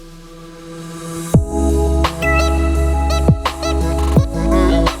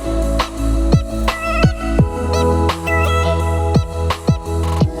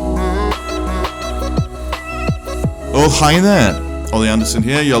Well, hi there. Ollie Anderson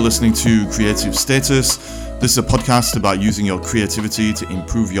here. You're listening to Creative Status. This is a podcast about using your creativity to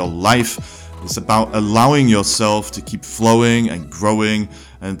improve your life. It's about allowing yourself to keep flowing and growing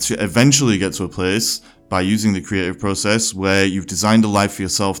and to eventually get to a place by using the creative process where you've designed a life for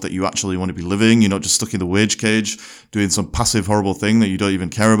yourself that you actually want to be living. You're not just stuck in the wage cage doing some passive, horrible thing that you don't even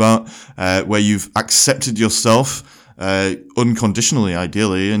care about, where you've accepted yourself unconditionally,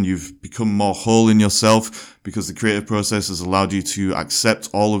 ideally, and you've become more whole in yourself because the creative process has allowed you to accept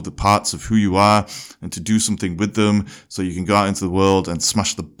all of the parts of who you are and to do something with them so you can go out into the world and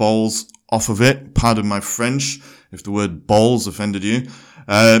smash the balls off of it. Pardon my French if the word balls offended you.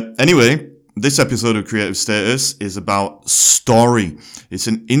 Anyway, this episode of Creative Status is about story. It's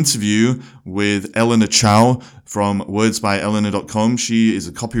an interview with Elena Chow from wordsbyelena.com. She is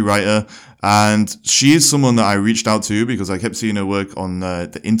a copywriter, and she is someone that I reached out to because I kept seeing her work on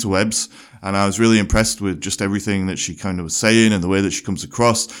the interwebs, and I was really impressed with just everything that she kind of was saying and the way that she comes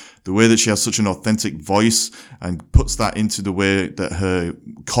across, the way that she has such an authentic voice and puts that into the way that her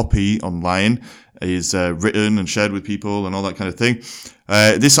copy online is written and shared with people and all that kind of thing.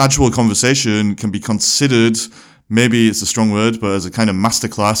 This actual conversation can be considered, maybe it's a strong word, but as a kind of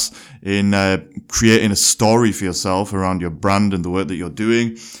masterclass in creating a story for yourself around your brand and the work that you're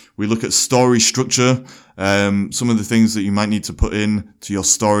doing. We look at story structure, some of the things that you might need to put in to your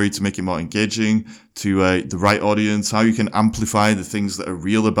story to make it more engaging to the right audience, how you can amplify the things that are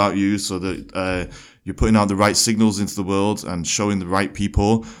real about you so that you're putting out the right signals into the world and showing the right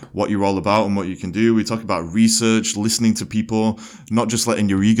people what you're all about and what you can do. We talk about research, listening to people, not just letting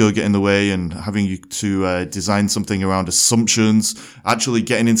your ego get in the way and having you to design something around assumptions, actually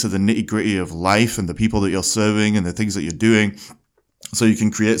getting into the nitty-gritty of life and the people that you're serving and the things that you're doing so you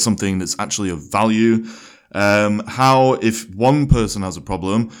can create something that's actually of value. How if one person has a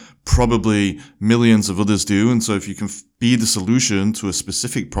problem, probably millions of others do. And so if you can be the solution to a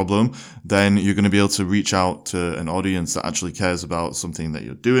specific problem, then you're going to be able to reach out to an audience that actually cares about something that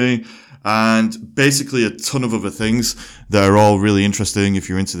you're doing. And basically a ton of other things that are all really interesting if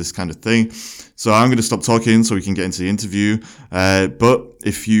you're into this kind of thing. So I'm going to stop talking so we can get into the interview. But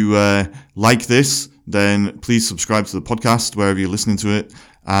if you like this, then please subscribe to the podcast wherever you're listening to it.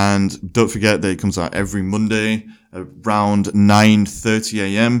 And don't forget that it comes out every Monday around 9:30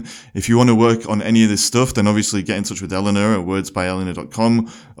 a.m. If you want to work on any of this stuff, then obviously get in touch with Elena at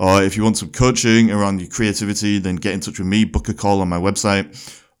wordsbyelena.com. Or if you want some coaching around your creativity, then get in touch with me, book a call on my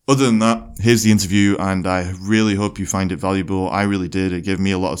website. Other than that, here's the interview, and I really hope you find it valuable. I really did. It gave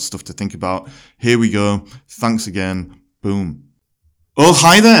me a lot of stuff to think about. Here we go. Thanks again. Boom. Oh,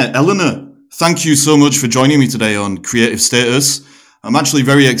 hi there, Elena. Thank you so much for joining me today on Creative Status. I'm actually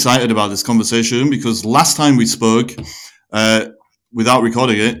very excited about this conversation because last time we spoke, without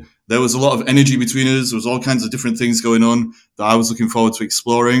recording it, there was a lot of energy between us. There was all kinds of different things going on that I was looking forward to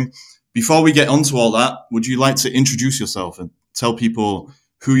exploring. Before we get onto all that, would you like to introduce yourself and tell people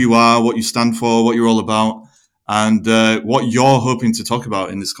who you are, what you stand for, what you're all about, and what you're hoping to talk about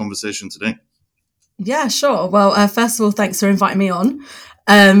in this conversation today? Yeah, sure. Well, first of all, thanks for inviting me on.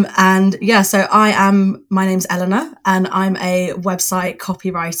 So my name's Elena, and I'm a website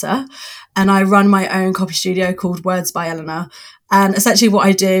copywriter, and I run my own copy studio called Words by Elena. And essentially what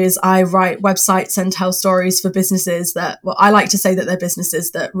I do is I write websites and tell stories for businesses that, well, I like to say that they're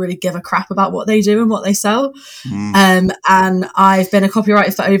businesses that really give a crap about what they do and what they sell. And I've been a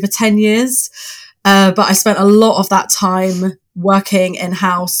copywriter for over 10 years. But I spent a lot of that time working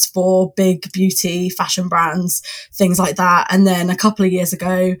in-house for big beauty, fashion brands, things like that. And then a couple of years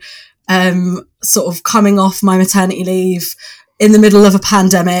ago, sort of coming off my maternity leave in the middle of a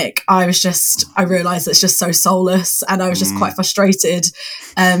pandemic, I realized it's just so soulless. And I was just quite frustrated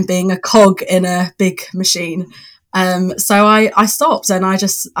being a cog in a big machine. So I stopped and I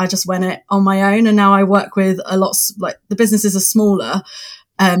just went it on my own. And now I work with a lot, like the businesses are smaller,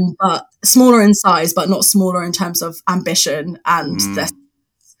 but smaller in size, but not smaller in terms of ambition and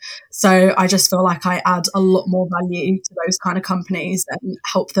so I just feel like I add a lot more value to those kind of companies and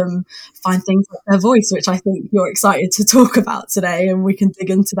help them find things like their voice, which I think you're excited to talk about today, and we can dig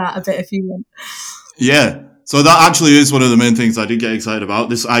into that a bit if you want. Yeah, so that actually is one of the main things I did get excited about,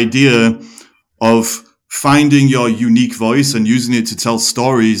 this idea of finding your unique voice and using it to tell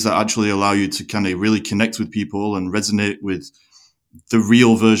stories that actually allow you to kind of really connect with people and resonate with the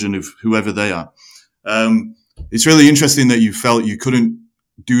real version of whoever they are. It's really interesting that you felt you couldn't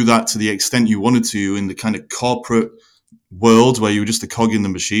do that to the extent you wanted to in the kind of corporate world where you were just a cog in the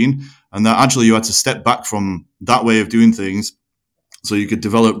machine, and that actually you had to step back from that way of doing things so you could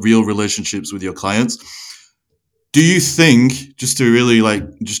develop real relationships with your clients. Do you think, just to really like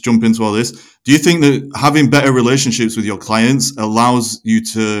just jump into all this, do you think that having better relationships with your clients allows you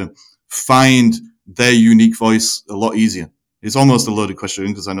to find their unique voice a lot easier? It's almost a loaded question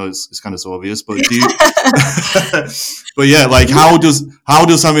because I know it's kind of so obvious, but do you, but yeah, like how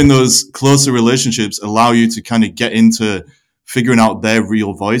does having those closer relationships allow you to kind of get into figuring out their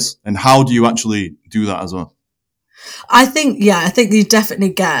real voice, and how do you actually do that as well? I think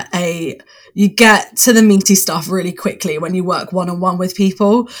you get to the meaty stuff really quickly when you work one on one with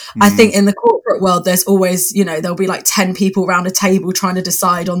people. I Mm, think in the corporate world, there's always, there'll be like 10 people around a table trying to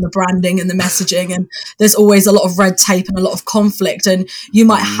decide on the branding and the messaging. And there's always a lot of red tape and a lot of conflict. And you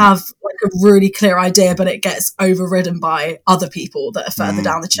might mm, have like a really clear idea, but it gets overridden by other people that are further mm,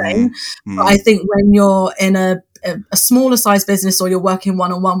 down the mm, chain. But I mm. think when you're in a smaller size business or you're working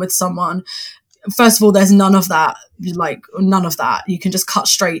one on one with someone, first of all, there's none of that. You can just cut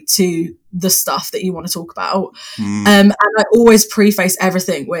straight to the stuff that you want to talk about. Mm. And I always preface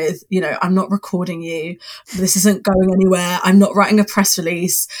everything with, I'm not recording you. This isn't going anywhere. I'm not writing a press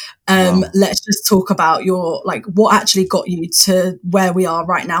release. Wow. Let's just talk about what actually got you to where we are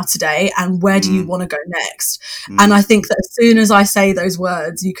right now today, and where do you Mm, want to go next? And I mm. think that as soon as I say those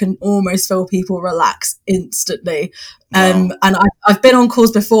words, you can almost feel people relax instantly. Wow. And I've been on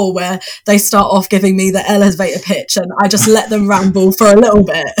calls before where they start off giving me the elevator pitch, and I just let them ramble for a little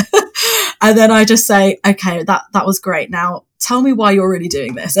bit. And then I just say, okay, that was great. Now tell me why you're really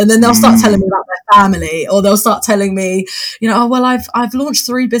doing this. And then they'll start telling me Mm. about their family, or they'll start telling me, oh, well, I've launched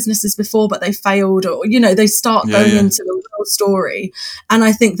 3 businesses before, but they failed, or, they start Yeah, going yeah. into the real story. And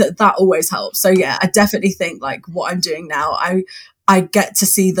I think that always helps. So yeah, I definitely think like what I'm doing now, I get to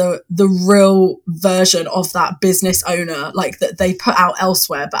see the real version of that business owner, like that they put out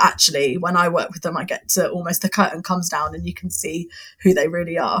elsewhere. But actually, when I work with them, I get to almost, the curtain comes down and you can see who they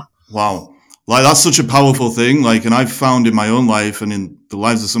really are. Wow. Like that's such a powerful thing. Like, and I've found in my own life and in the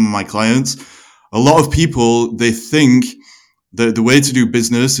lives of some of my clients, a lot of people, they think that the way to do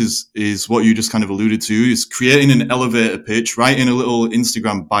business is what you just kind of alluded to, is creating an elevator pitch, writing a little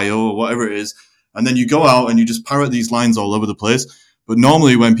Instagram bio or whatever it is. And then you go out and you just parrot these lines all over the place. But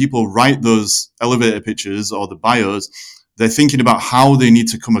normally when people write those elevator pitches or the bios, they're thinking about how they need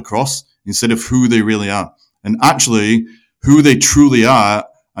to come across instead of who they really are. And actually, who they truly are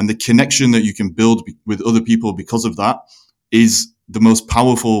and the connection that you can build with other people because of that is the most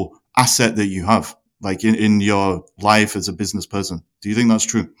powerful asset that you have, like in your life as a business person. Do you think that's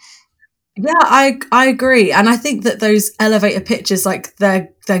true? Yeah, I agree, and I think that those elevator pitches, like they're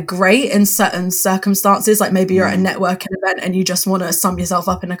great in certain circumstances. Like maybe you're at a Mm, networking event and you just want to sum yourself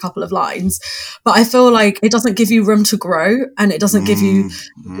up in a couple of lines, but I feel like it doesn't give you room to grow, and it doesn't give you,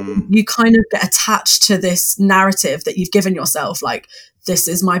 mm, mm, you kind of get attached to this narrative that you've given yourself, like this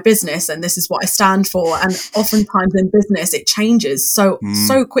is my business and this is what I stand for. And oftentimes in business it changes so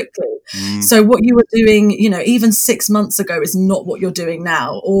mm, quickly. mm, So what you were doing, even 6 months ago is not what you're doing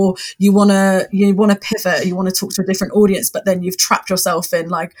now. Or you wanna pivot, you want to talk to a different audience, but then you've trapped yourself in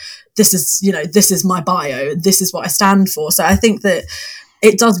like, this is my bio, this is what I stand for. So I think that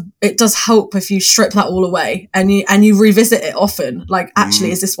it does help if you strip that all away and you revisit it often, like actually,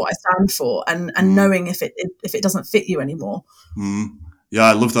 is mm, this what I stand for, and mm, knowing if it doesn't fit you anymore. mm. Yeah,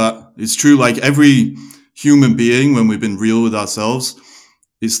 I love that. It's true. Like every human being, when we've been real with ourselves,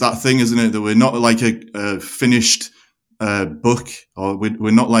 it's that thing, isn't it? That we're not like a finished book, or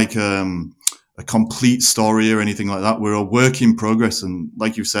we're not like a complete story or anything like that. We're a work in progress. And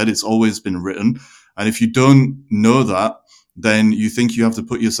like you said, it's always been written. And if you don't know that, then you think you have to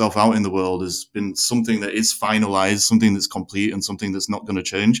put yourself out in the world as been something that is finalized, something that's complete and something that's not going to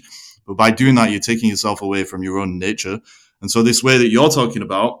change. But by doing that, you're taking yourself away from your own nature. And so this way that you're talking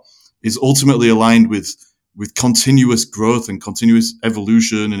about is ultimately aligned with continuous growth and continuous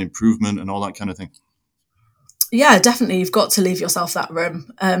evolution and improvement and all that kind of thing. Yeah, definitely, you've got to leave yourself that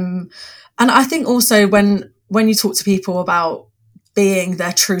room. And I think also when you talk to people about being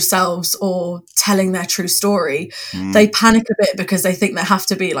their true selves or telling their true story, they Mm, panic a bit because they think they have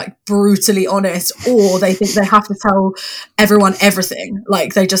to be like brutally honest, or they think they have to tell everyone everything.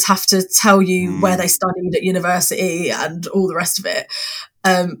 Like they just have to tell you where mm, they studied at university and all the rest of it.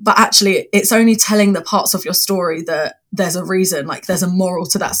 But actually, it's only telling the parts of your story that there's a reason, like there's a moral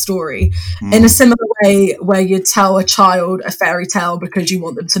to that story. In a mm, similar way, where you tell a child a fairy tale because you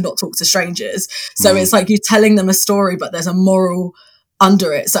want them to not talk to strangers. So it's mm, like you're telling them a story, but there's a moral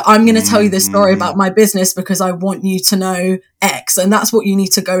under it. So I'm going to tell you mm, this story mm, about my business because I want you to know X. And that's what you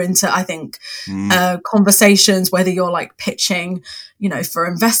need to go into, I think, mm, conversations, whether you're like pitching, for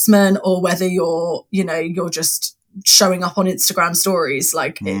investment, or whether you're just showing up on Instagram stories.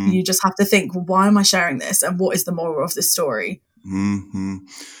 Like you just have to think, well, why am I sharing this? And what is the moral of this story? Mm-hmm.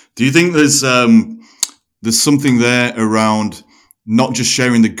 Do you think there's something there around not just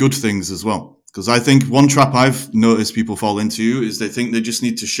sharing the good things as well? Because I think one trap I've noticed people fall into is they think they just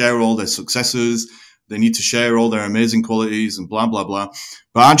need to share all their successes. They need to share all their amazing qualities and blah, blah, blah.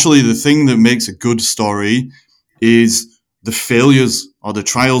 But actually, the thing that makes a good story is the failures or the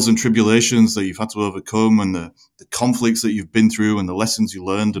trials and tribulations that you've had to overcome, and the conflicts that you've been through, and the lessons you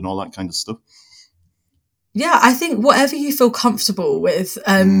learned, and all that kind of stuff. Yeah, I think whatever you feel comfortable with.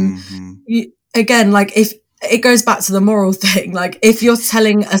 Mm-hmm. Again, like if it goes back to the moral thing, like if you're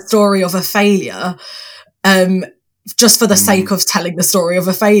telling a story of a failure, just for the sake of telling the story of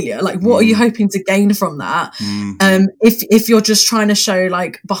a failure, like what are you hoping to gain from that? If you're just trying to show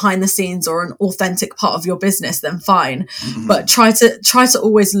like behind the scenes or an authentic part of your business, then fine. But try to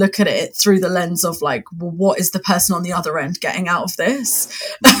always look at it through the lens of like, well, what is the person on the other end getting out of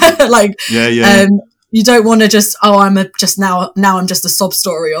this? Like, you don't want to just, I'm just a sob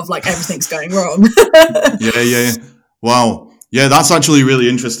story of like everything's going wrong. Yeah. Wow. Yeah, that's actually really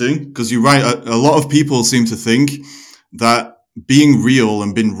interesting, because you're right. A lot of people seem to think that being real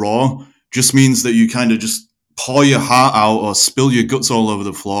and being raw just means that you kind of just pour your heart out or spill your guts all over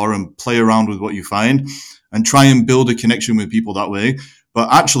the floor and play around with what you find and try and build a connection with people that way.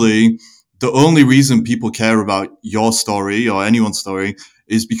 But actually, the only reason people care about your story or anyone's story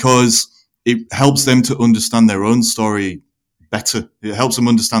is because it helps them to understand their own story better. It helps them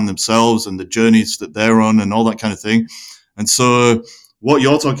understand themselves and the journeys that they're on and all that kind of thing. And so what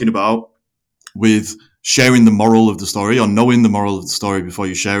you're talking about with sharing the moral of the story, or knowing the moral of the story before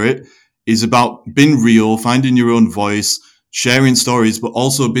you share it, is about being real, finding your own voice, sharing stories, but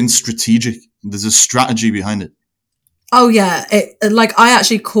also being strategic. There's a strategy behind it. Oh yeah, like I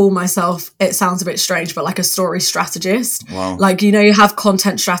actually call myself, it sounds a bit strange, but like a story strategist. Wow. Like, you have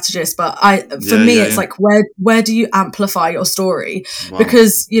content strategists, but for me, it's like, where do you amplify your story? Wow.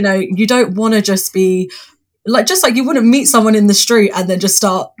 Because, you don't want to just be like, just like you wouldn't meet someone in the street and then just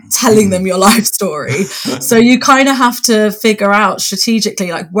start telling them your life story. So you kind of have to figure out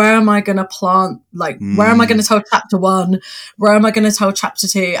strategically, like, where am I going to plant? Like, where am I going to tell chapter 1? Where am I going to tell chapter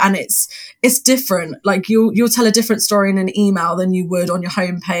 2? And it's different. Like you'll tell a different story in an email than you would on your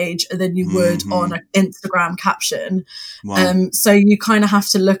homepage, than you would on an Instagram caption. Wow. So you kind of have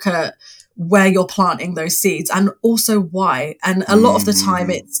to look at where you're planting those seeds, and also why. And a lot of the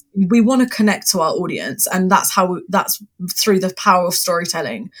time we want to connect to our audience, and that's through the power of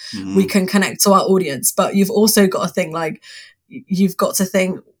storytelling. We can connect to our audience, but you've also got to think, like, you've got to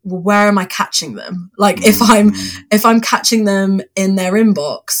think, well, where am I catching them? Like if I'm catching them in their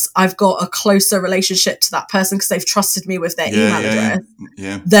inbox, I've got a closer relationship to that person because they've trusted me with their email address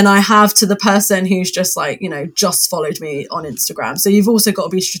than I have to the person who's just like, just followed me on Instagram. So you've also got to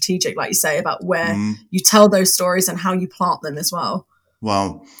be strategic, like you say, about where you tell those stories and how you plant them as well.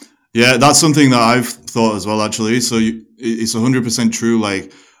 Wow. Yeah, that's something that I've thought as well, actually. So it's 100% true.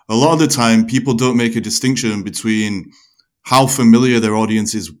 Like a lot of the time people don't make a distinction between how familiar their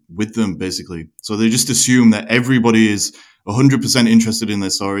audience is with them, basically. So they just assume that everybody is 100% interested in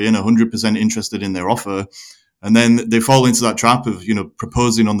their story and 100% interested in their offer. And then they fall into that trap of,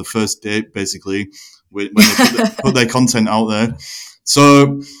 proposing on the first date, basically, when they put their content out there.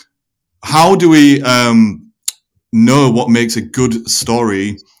 So how do we know what makes a good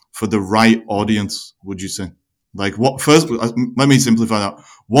story for the right audience, would you say? Like first, let me simplify that.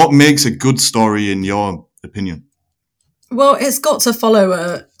 What makes a good story in your opinion? Well, it's got to follow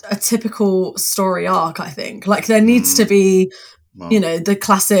a typical story arc, I think. Like there needs to be, the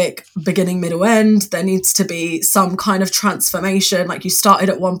classic beginning, middle, end. There needs to be some kind of transformation. Like you started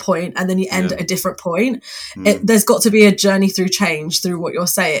at one point and then you end at a different point. There's got to be a journey through change through what you're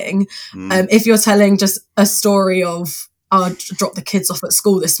saying. If you're telling just a story of, I dropped the kids off at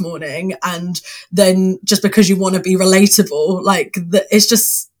school this morning, and then just because you want to be relatable, like it's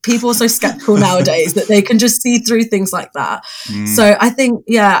just, people are so skeptical nowadays that they can just see through things like that. So I think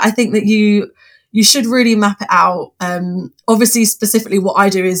that you should really map it out. Obviously, specifically what I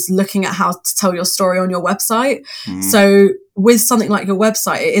do is looking at how to tell your story on your website. So with something like your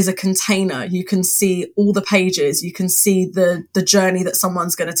website, it is a container. You can see all the pages. You can see the journey that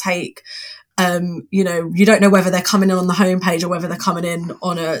someone's going to take. You don't know whether they're coming in on the homepage or whether they're coming in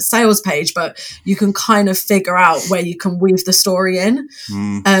on a sales page, but you can kind of figure out where you can weave the story in.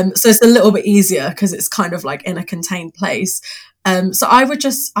 So it's a little bit easier because it's kind of like in a contained place. So I would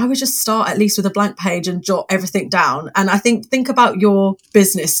just start at least with a blank page and jot everything down. And I think about your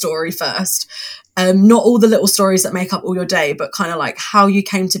business story first. not all the little stories that make up all your day, but kind of like how you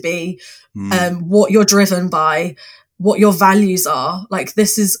came to be, what you're driven by, what your values are. Like,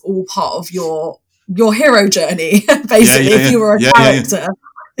 this is all part of your hero journey, basically, if you were a character.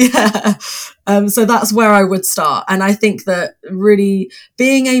 Yeah. So that's where I would start. And I think that really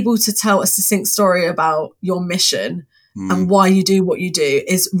being able to tell a succinct story about your mission and why you do what you do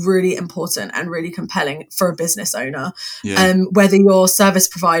is really important and really compelling for a business owner. Whether you're a service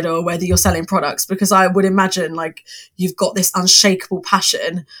provider or whether you're selling products, because I would imagine like you've got this unshakable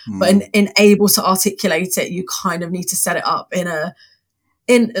passion, but in able to articulate it, you kind of need to set it up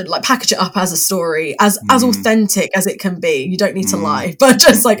in like package it up as a story, as authentic as it can be. You don't need to lie, but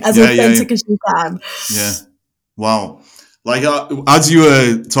just like as authentic as you can. Yeah. Wow. Like as you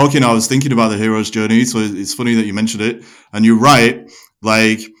were talking, I was thinking about the hero's journey. So it's funny that you mentioned it, and you're right.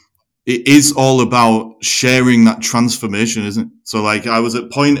 Like it is all about sharing that transformation, isn't it? So like I was at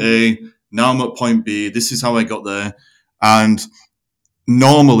point A, now I'm at point B. This is how I got there. And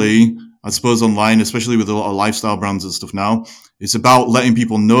normally, I suppose online, especially with a lot of lifestyle brands and stuff now, it's about letting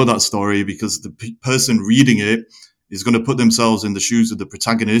people know that story, because the person reading it is going to put themselves in the shoes of the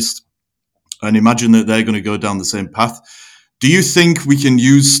protagonist and imagine that they're going to go down the same path. Do you think we can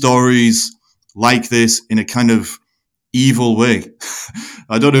use stories like this in a kind of evil way?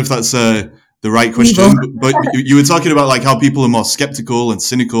 I don't know if that's the right question, but you were talking about like how people are more skeptical and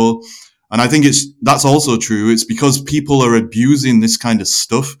cynical. And I think that's also true. It's because people are abusing this kind of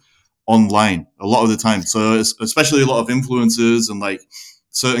stuff online a lot of the time. So especially a lot of influencers and like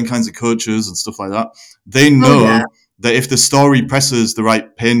certain kinds of coaches and stuff like that. They know that if the story presses the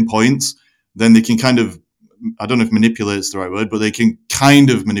right pain points, then they can kind of, I don't know if manipulate is the right word, but they can kind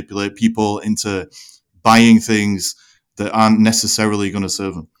of manipulate people into buying things that aren't necessarily going to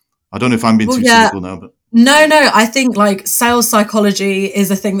serve them. I don't know if I'm being too cynical now, but. No, I think like sales psychology is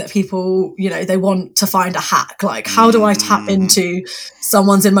a thing that people, they want to find a hack. Like, how do I tap into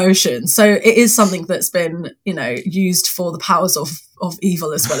someone's emotions? So it is something that's been, used for the powers of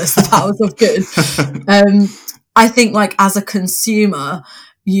evil as well as the powers of good. I think like as a consumer,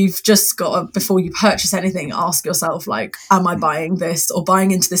 you've just got to, before you purchase anything, ask yourself, like, am I buying this or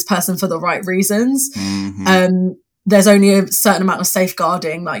buying into this person for the right reasons? There's only a certain amount of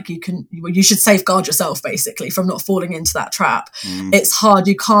safeguarding. Like you should safeguard yourself basically from not falling into that trap. It's hard.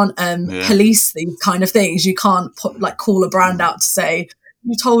 You can't police these kind of things. You can't call a brand out to say,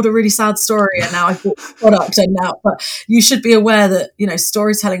 you told a really sad story and now I bought the product and now, but you should be aware that,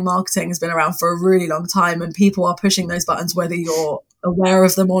 storytelling marketing has been around for a really long time and people are pushing those buttons whether you're aware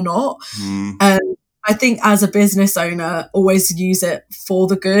of them or not. I think as a business owner, always use it for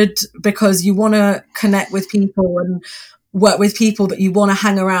the good, because you want to connect with people and work with people that you want to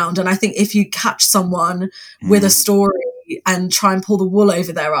hang around. And I think if you catch someone with a story and try and pull the wool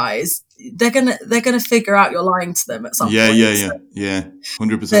over their eyes, they're gonna figure out you're lying to them at some point. Yeah,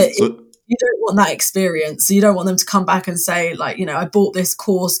 100%. You don't want that experience. So you don't want them to come back and say, like, I bought this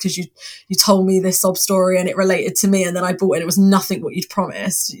course because you told me this sob story and it related to me, and then I bought it and it was nothing what you'd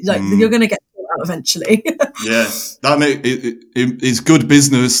promised. Like, you're going to get caught out eventually. Yeah, it's good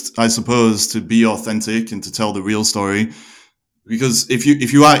business, I suppose, to be authentic and to tell the real story. Because if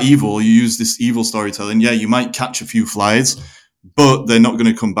you are evil, you use this evil storytelling. Yeah, you might catch a few flies, but they're not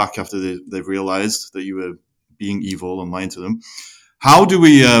going to come back after they've realized that you were being evil and lying to them. How do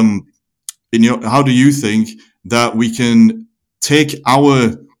we how do you think that we can take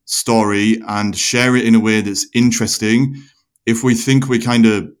our story and share it in a way that's interesting if we think we're kind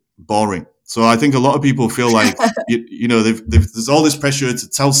of boring? So I think a lot of people feel like, there's all this pressure to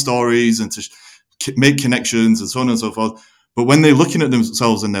tell stories and to make connections and so on and so forth. But when they're looking at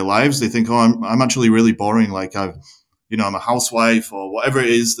themselves in their lives, they think, oh, I'm actually really boring. Like I'm a housewife or whatever it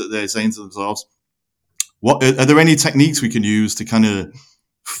is that they're saying to themselves. Are there any techniques we can use to kind of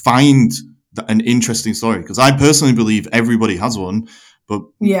find an interesting story? Because I personally believe everybody has one, but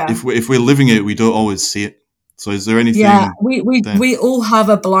if we're living it, we don't always see it. So is there anything? Yeah, we all have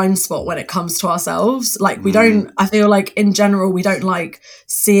a blind spot when it comes to ourselves. Like I feel like in general, we don't like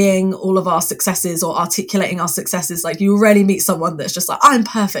seeing all of our successes or articulating our successes. Like you rarely meet someone that's just like, I'm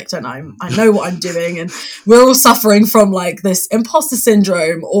perfect and I know what I'm doing. And we're all suffering from like this imposter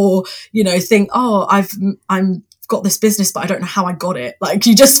syndrome or, think, oh, I'm got this business, but I don't know how I got it. Like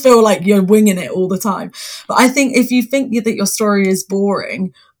you just feel like you're winging it all the time. But I think if you think that your story is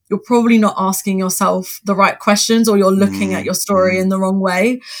boring, you're probably not asking yourself the right questions or you're looking at your story in the wrong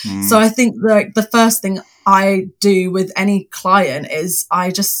way. So I think like the first thing I do with any client is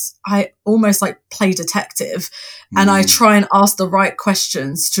I almost like play detective, and I try and ask the right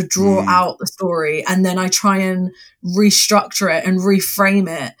questions to draw out the story. And then I try and restructure it and reframe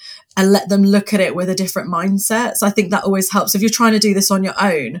it and let them look at it with a different mindset. So I think that always helps. If you're trying to do this on your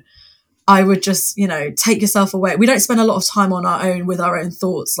own, I would just, take yourself away. We don't spend a lot of time on our own with our own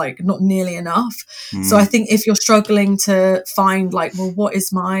thoughts, like not nearly enough. So I think if you're struggling to find like, well, what is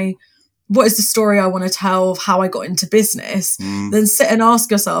the story I want to tell of how I got into business, then sit and ask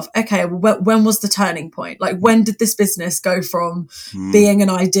yourself, okay, well, when was the turning point? Like, when did this business go from being an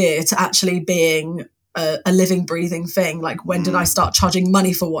idea to actually being a living, breathing thing? Like, when did I start charging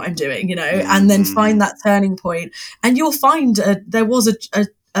money for what I'm doing, and then find that turning point. And you'll find there was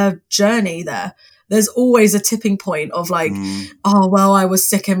a journey there. There's always a tipping point of like, oh, well, I was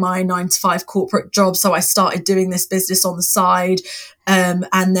sick in my 9-to-5 corporate job, so I started doing this business on the side.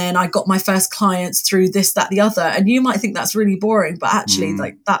 And then I got my first clients through this, that, the other. And you might think that's really boring, but actually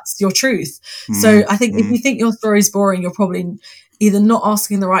like that's your truth. So I think if you think your story's boring, you're probably either not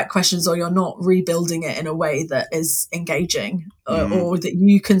asking the right questions or you're not rebuilding it in a way that is engaging or that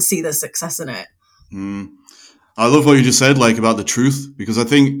you can see the success in it. I love what you just said, like about the truth, because I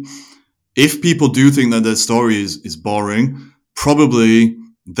think if people do think that their story is boring, probably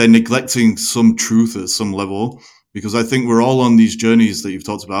they're neglecting some truth at some level, because I think we're all on these journeys that you've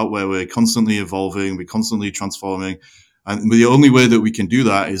talked about where we're constantly evolving, we're constantly transforming. And the only way that we can do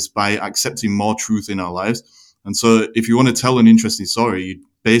that is by accepting more truth in our lives. And so if you want to tell an interesting story, you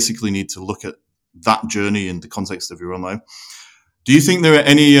basically need to look at that journey in the context of your own life. Do you think there are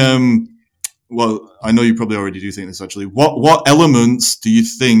any, well, I know you probably already do think this actually. What elements do you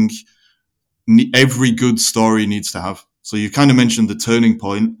think every good story needs to have? So you kind of mentioned the turning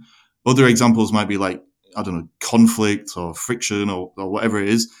point. Other examples might be like, I don't know, conflict or friction or whatever it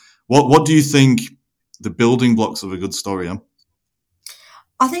is. What do you think the building blocks of a good story are?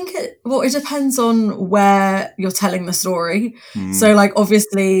 I think it depends on where you're telling the story. So like,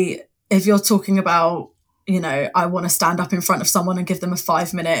 obviously, if you're talking about, I want to stand up in front of someone and give them a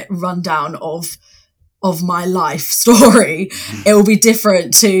 5-minute rundown of my life story, it will be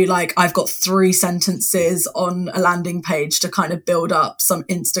different to like, I've got 3 sentences on a landing page to kind of build up some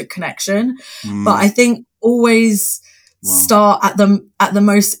instant connection. But I think always start at the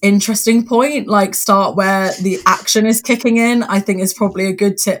most interesting point, like start where the action is kicking in, I think is probably a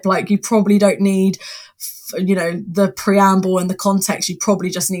good tip. Like, you probably don't need the preamble and the context. You probably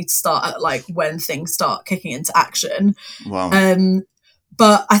just need to start at like when things start kicking into action.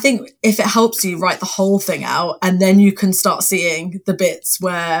 But I think if it helps you, write the whole thing out, and then you can start seeing the bits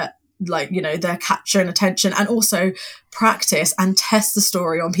where like, they're capturing attention, and also practice and test the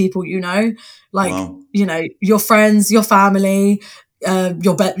story on people, like, your friends, your family,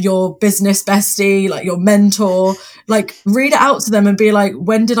 your business bestie, like your mentor, like read it out to them and be like,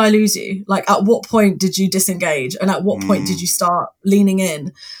 when did I lose you? Like, at what point did you disengage? And at what point did you start leaning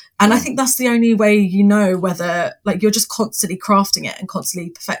in? And I think that's the only way whether like you're just constantly crafting it and constantly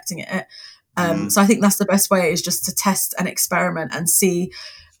perfecting it. So I think that's the best way, is just to test and experiment and see.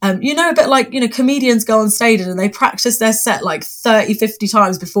 A bit like, comedians go on stage and they practice their set like 30, 50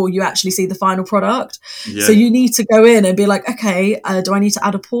 times before you actually see the final product. Yeah. So you need to go in and be like, okay, do I need to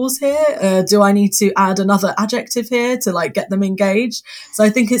add a pause here? Do I need to add another adjective here to like get them engaged? So I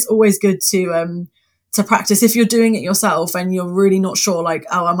think it's always good to practice. If you're doing it yourself and you're really not sure, like,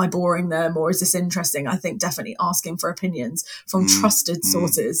 oh, am I boring them or is this interesting? I think definitely asking for opinions from trusted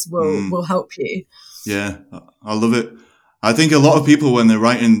sources will help you. Yeah, I love it. I think a lot of people, when they're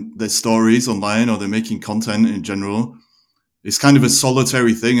writing their stories online or they're making content in general, it's kind of a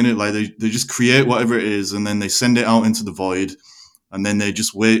solitary thing, isn't it? Like they just create whatever it is and then they send it out into the void and then they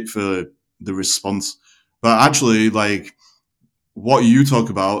just wait for the response. But actually, like, what you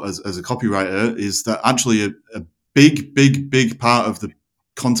talk about as a copywriter is that actually a big part of the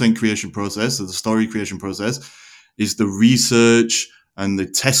content creation process, or the story creation process, is the research and the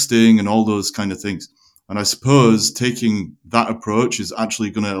testing and all those kind of things. And I suppose taking that approach is actually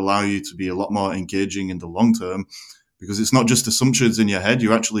going to allow you to be a lot more engaging in the long term, because it's not just assumptions in your head.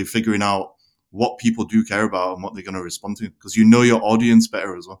 You're actually figuring out what people do care about and what they're going to respond to, because you know your audience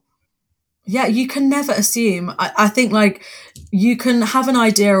better as well. Yeah, you can never assume. I think like you can have an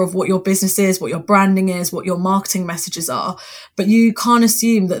idea of what your business is, what your branding is, what your marketing messages are, but you can't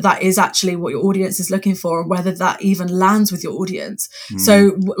assume that that is actually what your audience is looking for, and whether that even lands with your audience.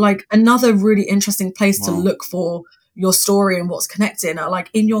 So like another really interesting place to look for your story and what's connecting are like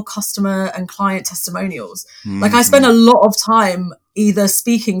in your customer and client testimonials. Like I spend a lot of time either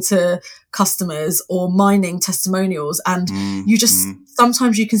speaking to customers or mining testimonials, and you just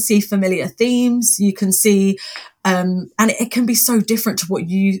sometimes you can see familiar themes, you can see and it can be so different to what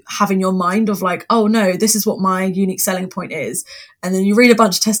you have in your mind of like, oh no, this is what my unique selling point is. And then you read a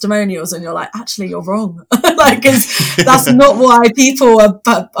bunch of testimonials and you're like, actually, you're wrong. Like, 'cause that's not why people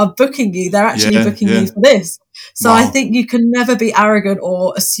are booking you. They're actually booking you for this. So I think you can never be arrogant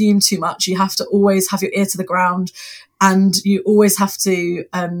or assume too much. You have to always have your ear to the ground, and you always have to,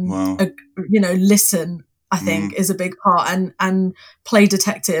 listen, I think is a big part, and play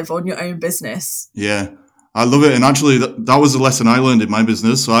detective on your own business. Yeah. I love it. And actually that was a lesson I learned in my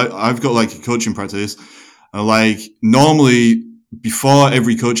business. So I've got like a coaching practice. Like normally before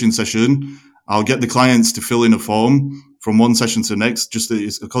every coaching session, I'll get the clients to fill in a form from one session to the next.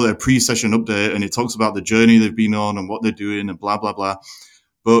 I call it a pre-session update, and it talks about the journey they've been on and what they're doing and blah, blah, blah.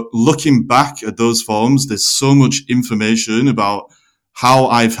 But looking back at those forms, there's so much information about how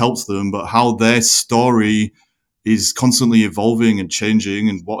I've helped them, but how their story is constantly evolving and changing,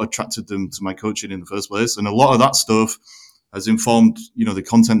 and what attracted them to my coaching in the first place. And a lot of that stuff has informed, the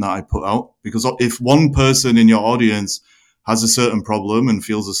content that I put out. Because if one person in your audience has a certain problem and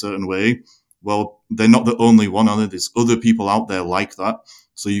feels a certain way, well, they're not the only one, are there? There's other people out there like that.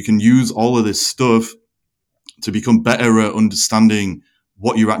 So you can use all of this stuff to become better at understanding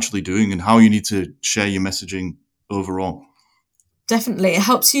what you're actually doing and how you need to share your messaging overall. Definitely. It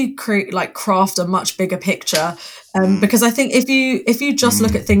helps you craft a much bigger picture. Because I think if you just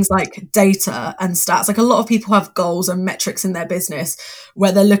look at things like data and stats, like a lot of people have goals and metrics in their business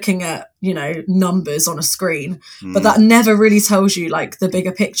where they're looking at, numbers on a screen, but that never really tells you like the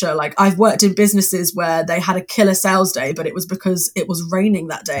bigger picture. Like I've worked in businesses where they had a killer sales day, but it was because it was raining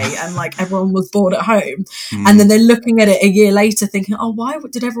that day and like everyone was bored at home. And then they're looking at it a year later thinking, oh, why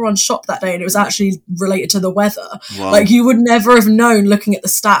did everyone shop that day? And it was actually related to the weather. Wow. Like you would never have known looking at the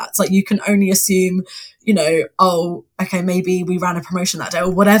stats. Like you can only assume, oh, okay, maybe we ran a promotion that day or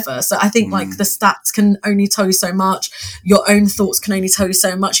whatever. So I think like the stats can only tell you so much. Your own thoughts can only tell you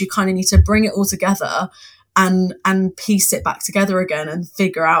so much. You kind of need to bring it all together and piece it back together again and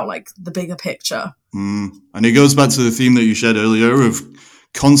figure out like the bigger picture. And it goes back to the theme that you shared earlier of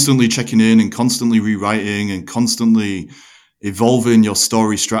constantly checking in and constantly rewriting and constantly evolving your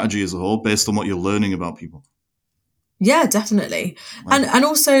story strategy as a whole based on what you're learning about people. Yeah, definitely. And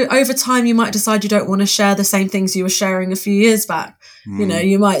also over time, you might decide you don't want to share the same things you were sharing a few years back.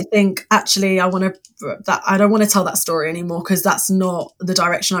 You might think, actually, I don't want to tell that story anymore because that's not the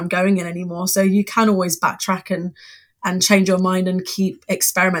direction I'm going in anymore. So you can always backtrack and change your mind and keep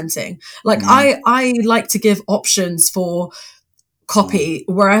experimenting. Like I like to give options for copy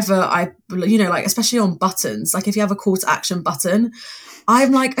wherever like especially on buttons. Like if you have a call to action button,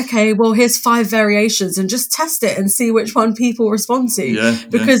 I'm like, okay, well, here's 5 variations and just test it and see which one people respond to.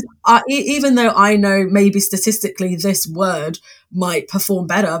 Because even though I know maybe statistically this word might perform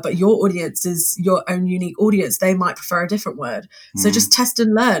better, but your audience is your own unique audience. They might prefer a different word. So just test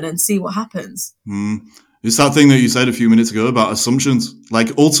and learn and see what happens. It's that thing that you said a few minutes ago about assumptions.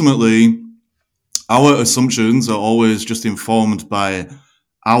 Like ultimately, our assumptions are always just informed by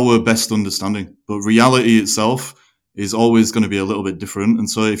our best understanding, but reality itself is always going to be a little bit different. And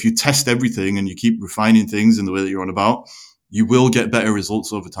so if you test everything and you keep refining things in the way that you're on about, you will get better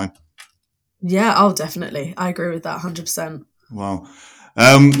results over time. Yeah, oh, definitely. I agree with that 100%. Wow.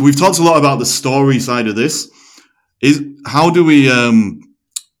 We've talked a lot about the story side of this. How do we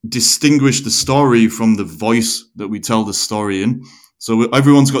distinguish the story from the voice that we tell the story in? So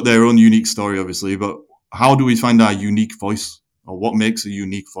everyone's got their own unique story, obviously, but how do we find our unique voice, or what makes a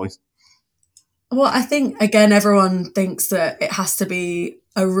unique voice? Well, I think, again, everyone thinks that it has to be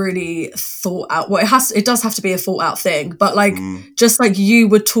a really thought out, well, it does have to be a thought out thing, but like, just like you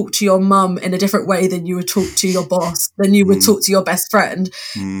would talk to your mum in a different way than you would talk to your boss, than you would talk to your best friend.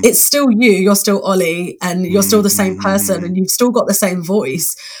 It's still you're still Ollie, and you're still the same person, and you've still got the same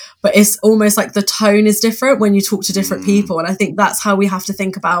voice, but it's almost like the tone is different when you talk to different people. And I think that's how we have to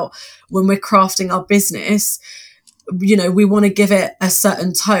think about when we're crafting our business. We want to give it a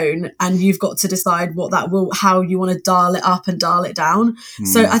certain tone, and you've got to decide how you want to dial it up and dial it down.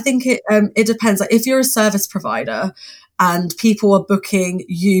 So I think it depends. Like if you're a service provider and people are booking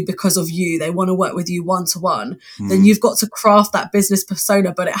you because of you, they want to work with you one-to-one, then you've got to craft that business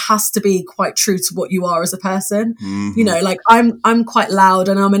persona, but it has to be quite true to what you are as a person. Like I'm quite loud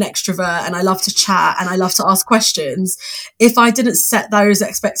and I'm an extrovert and I love to chat and I love to ask questions. If I didn't set those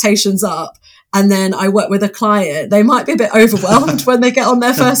expectations up, and then I work with a client, they might be a bit overwhelmed when they get on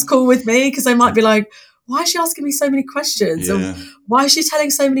their first call with me, because they might be like, why is she asking me so many questions? Yeah. And why is she telling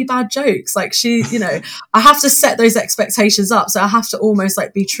so many bad jokes? Like I have to set those expectations up. So I have to almost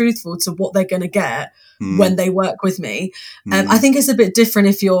like be truthful to what they're going to get when they work with me. I think it's a bit different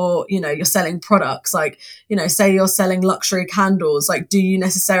if you're selling products, like, say you're selling luxury candles. Like, do you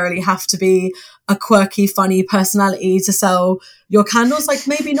necessarily have to be a quirky, funny personality to sell your candles? Like,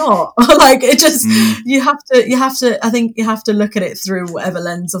 maybe not. Like, it just, you have to, I think you have to look at it through whatever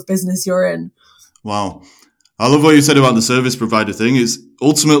lens of business you're in. Wow. I love what you said about the service provider thing. It's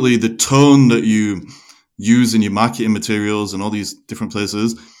ultimately the tone that you use in your marketing materials and all these different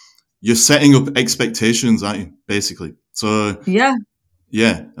places. You're setting up expectations, aren't you? Basically. So Yeah.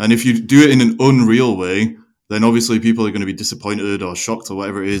 And if you do it in an unreal way, then obviously people are going to be disappointed or shocked or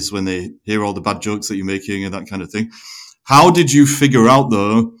whatever it is when they hear all the bad jokes that you're making and that kind of thing. How did you figure out,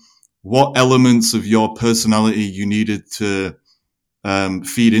 though, what elements of your personality you needed to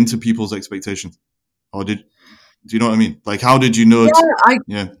feed into people's expectations? Or do you know what I mean? Like, how did you know?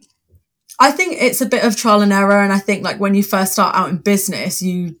 I think it's a bit of trial and error. And I think, like, when you first start out in business,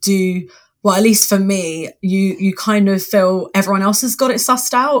 you do, well, at least for me, you kind of feel everyone else has got it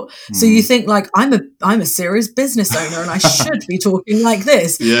sussed out. So you think, like, I'm a serious business owner and I should be talking like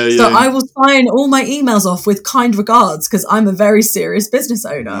this. I will sign all my emails off with kind regards because I'm a very serious business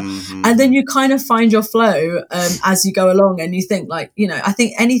owner. And then you kind of find your flow as you go along, and you think, like, I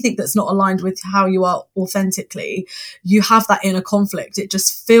think anything that's not aligned with how you are authentically, you have that inner conflict. It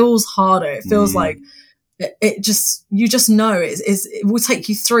just feels harder. It feels like you just know it will take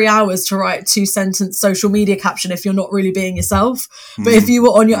you 3 hours to write 2-sentence social media caption if you're not really being yourself. But if you were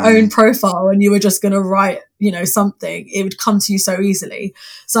on your own profile and you were just going to write, something, it would come to you so easily.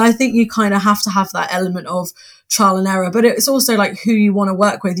 So I think you kind of have to have that element of trial and error, but it's also like who you want to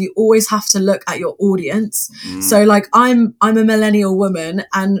work with. You always have to look at your audience. So like I'm a millennial woman,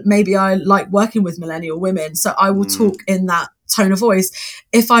 and maybe I like working with millennial women. So I will talk in that tone of voice.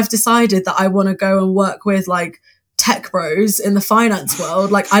 If I've decided that I want to go and work with like tech bros in the finance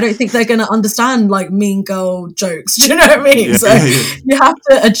world, like I don't think they're going to understand like mean girl jokes. Do you know what I mean? You have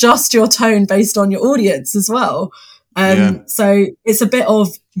to adjust your tone based on your audience as well. So it's a bit of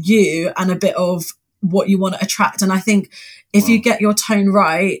you and a bit of what you want to attract. And I think if you get your tone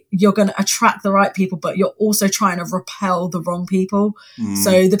right, you're going to attract the right people, but you're also trying to repel the wrong people.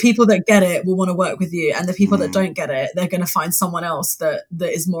 So the people that get it will want to work with you, and the people that don't get it, they're going to find someone else that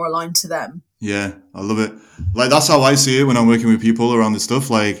is more aligned to them. Yeah, I love it. Like, that's how I see it when I'm working with people around this stuff.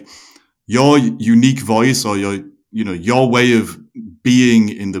 Like, your unique voice, or your way of being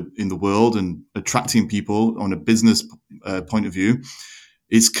in the world and attracting people on a business point of view,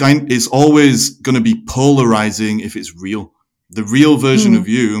 it's always going to be polarizing if it's real. The real version of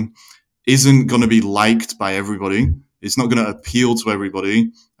you isn't going to be liked by everybody. It's not going to appeal to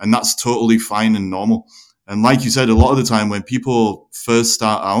everybody, and that's totally fine and normal. And like you said, a lot of the time when people first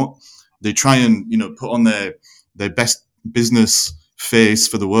start out, they try and put on their best business face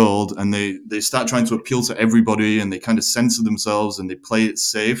for the world, and they start trying to appeal to everybody, and they kind of censor themselves and they play it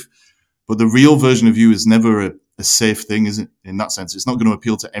safe. But the real version of you is never a safe thing, is it? In that sense, it's not going to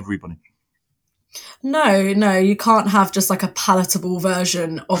appeal to everybody. No, you can't have just like a palatable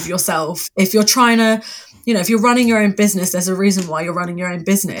version of yourself. If you're trying to, if you're running your own business, there's a reason why you're running your own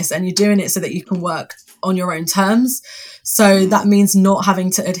business, and you're doing it so that you can work on your own terms. So that means not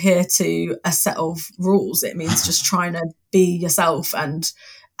having to adhere to a set of rules. It means just trying to be yourself and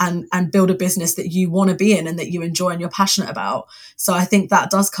build a business that you want to be in and that you enjoy and you're passionate about. So I think that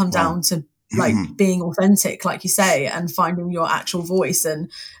does come down to like being authentic, like you say, and finding your actual voice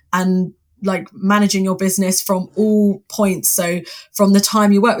and like managing your business from all points. So from the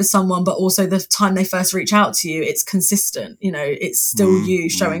time you work with someone, but also the time they first reach out to you, it's consistent. It's still you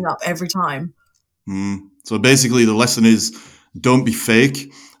showing up every time. So basically the lesson is, don't be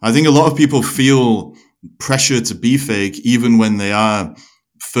fake. I think a lot of people feel pressure to be fake even when they are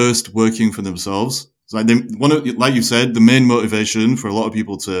first working for themselves. So like you said, the main motivation for a lot of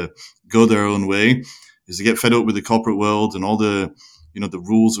people to go their own way is to get fed up with the corporate world and all the the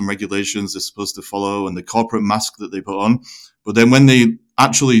rules and regulations they're supposed to follow and the corporate mask that they put on. But then when they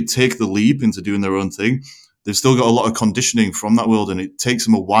actually take the leap into doing their own thing, they've still got a lot of conditioning from that world, and it takes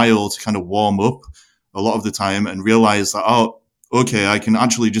them a while to kind of warm up a lot of the time and realize that, oh, okay, I can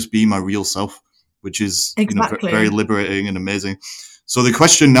actually just be my real self, which is very liberating and amazing. So the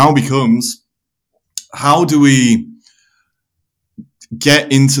question now becomes, how do we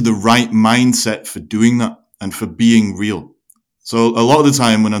get into the right mindset for doing that and for being real? So a lot of the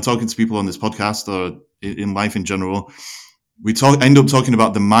time when I'm talking to people on this podcast or in life in general, we end up talking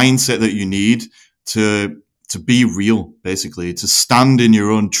about the mindset that you need to be real, basically, to stand in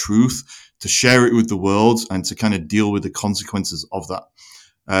your own truth, to share it with the world and to kind of deal with the consequences of that.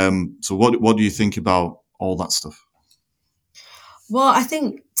 So what do you think about all that stuff? Well, I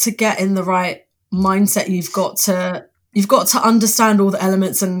think to get in the right mindset, you've got to understand all the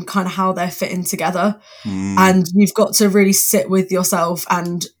elements and kind of how they're fitting together. And you've got to really sit with yourself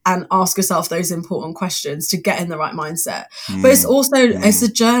and ask yourself those important questions to get in the right mindset. But it's also, it's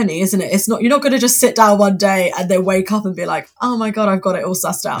a journey, isn't it? It's not, you're not going to just sit down one day and then wake up and be like, oh my God, I've got it all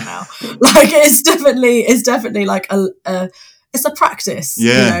sussed out now. Like it's definitely like it's a practice. You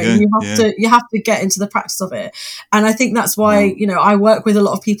have to get into the practice of it. And I think that's why, I work with a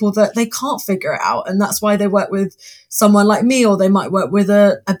lot of people that they can't figure it out. And that's why they work with someone like me, or they might work with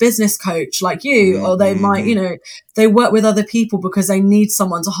a business coach like you, or they might, they work with other people because they need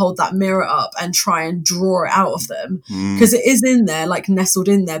someone to hold that mirror up and try and draw it out of them. Because it is in there, like nestled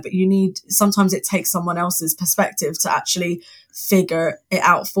in there, but sometimes it takes someone else's perspective to actually figure it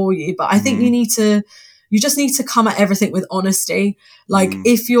out for you. But I think you just need to come at everything with honesty. Like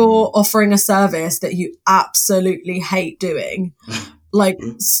if you're offering a service that you absolutely hate doing, like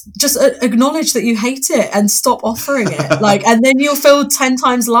just acknowledge that you hate it and stop offering it. Like, and then you'll feel 10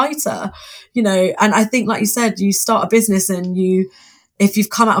 times lighter, and I think, like you said, you start a business and if you've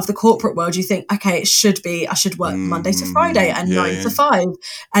come out of the corporate world, you think, okay, I should work Monday to Friday and 9 to 5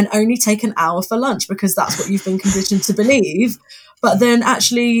 and only take an hour for lunch because that's what you've been conditioned to believe. But then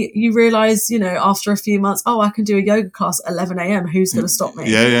actually you realize, after a few months, I can do a yoga class at 11 a.m. Who's going to stop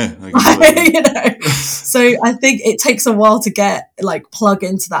me? Yeah. So I think it takes a while to plug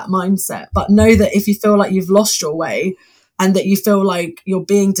into that mindset. But know that if you feel like you've lost your way and that you feel like you're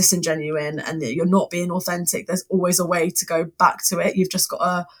being disingenuous and that you're not being authentic, there's always a way to go back to it. You've just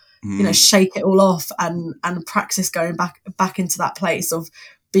got to, shake it all off and practice going back into that place of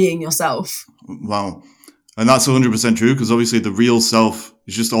being yourself. Wow. And that's 100% true, because obviously the real self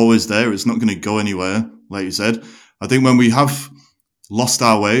is just always there. It's not going to go anywhere, like you said. I think when we have lost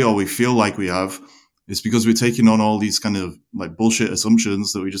our way, or we feel like we have, it's because we're taking on all these kind of like bullshit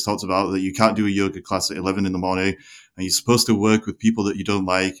assumptions that we just talked about, that you can't do a yoga class at 11 in the morning and you're supposed to work with people that you don't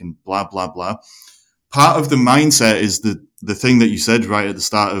like and blah, blah, blah. Part of the mindset is the thing that you said right at the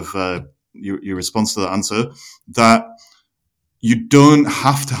start of your response to the answer, that you don't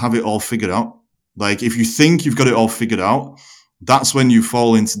have to have it all figured out. Like, if you think you've got it all figured out, that's when you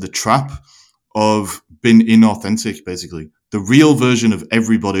fall into the trap of being inauthentic, basically. The real version of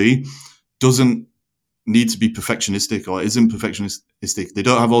everybody doesn't need to be perfectionistic or isn't perfectionistic. They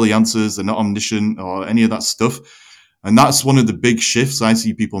don't have all the answers. They're not omniscient or any of that stuff. And that's one of the big shifts I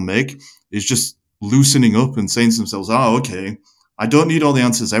see people make, is just loosening up and saying to themselves, okay, I don't need all the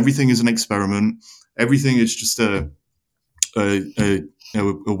answers. Everything is an experiment. Everything is just a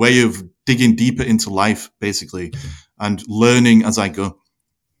way of digging deeper into life, basically, and learning as I go.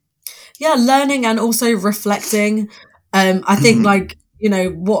 Yeah, learning and also reflecting. I think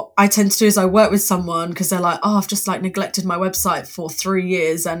what I tend to do is I work with someone because they're like, I've just neglected my website for 3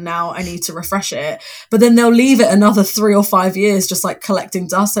 years and now I need to refresh it. But then they'll leave it another 3 or 5 years just collecting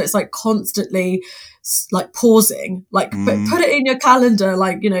dust. So it's constantly pausing, but put it in your calendar,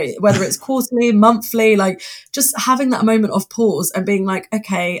 whether it's quarterly, monthly, just having that moment of pause and being like,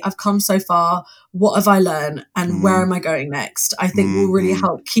 okay, I've come so far. What have I learned and where am I going next? I think will really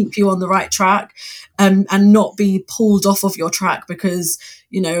help keep you on the right track, and not be pulled off of your track because,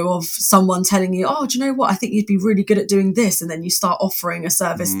 of someone telling you, do you know what? I think you'd be really good at doing this. And then you start offering a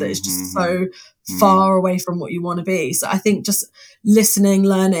service that is just so far away from what you want to be. So I think just listening,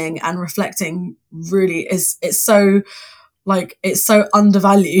 learning and reflecting really it's so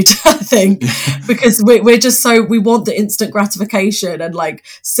undervalued, I think, because we're just we want the instant gratification and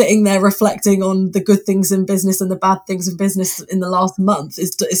sitting there reflecting on the good things in business and the bad things in business in the last month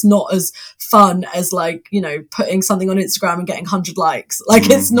is not as fun as putting something on Instagram and getting 100 likes.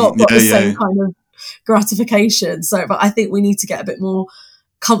 It's not got the same kind of gratification. So, but I think we need to get a bit more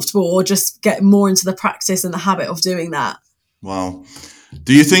comfortable or just get more into the practice and the habit of doing that. Wow.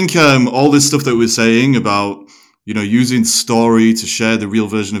 Do you think all this stuff that we're saying about using story to share the real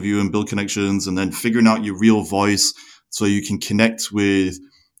version of you and build connections, and then figuring out your real voice so you can connect with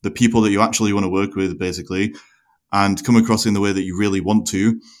the people that you actually want to work with, basically, and come across in the way that you really want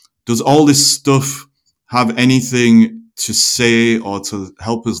to, does all this stuff have anything to say or to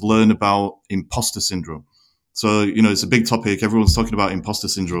help us learn about imposter syndrome? So, it's a big topic. Everyone's talking about imposter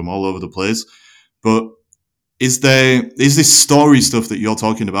syndrome all over the place. But is this story stuff that you're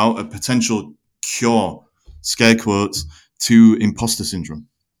talking about a potential cure, scare quotes, to imposter syndrome?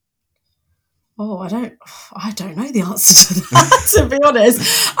 I don't know the answer to that, to be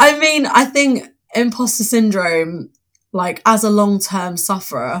honest. I mean, I think imposter syndrome, like as a long-term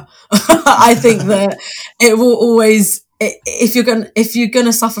sufferer, I think that it will always, if you're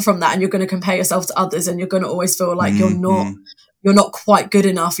gonna suffer from that and you're gonna compare yourself to others and you're gonna always feel like you're not quite good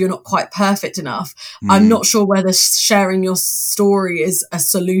enough, you're not quite perfect enough. I'm not sure whether sharing your story is a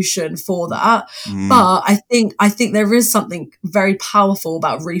solution for that. But I think there is something very powerful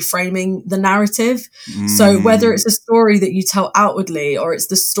about reframing the narrative. So whether it's a story that you tell outwardly or it's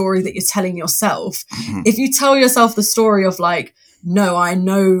the story that you're telling yourself, if you tell yourself the story of like, no, I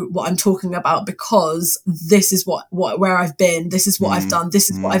know what I'm talking about because this is where I've been, this is what I've done, this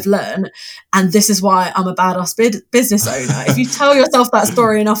is what I've learned, and this is why I'm a badass business owner. If you tell yourself that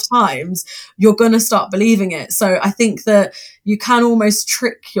story enough times, you're going to start believing it. So I think that you can almost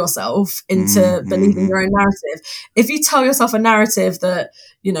trick yourself into believing your own narrative. If you tell yourself a narrative that,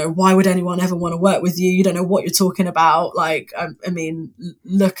 you know, why would anyone ever want to work with you? You don't know what you're talking about. Like, I mean,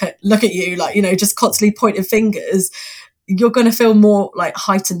 look at you, like, you know, just constantly pointing fingers. You're going to feel more like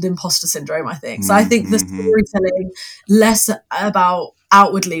heightened imposter syndrome, I think. So I think the storytelling, less about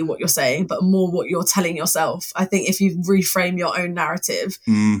outwardly what you're saying, but more what you're telling yourself. I think if you reframe your own narrative,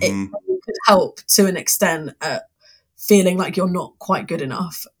 it could help to an extent at feeling like you're not quite good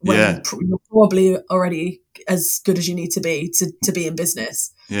enough when you're probably already as good as you need to be in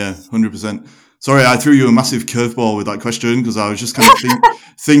business. Yeah, 100%. Sorry, I threw you a massive curveball with that question because I was just kind of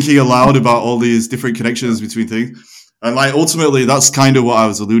thinking aloud about all these different connections between things. And like ultimately, that's kind of what I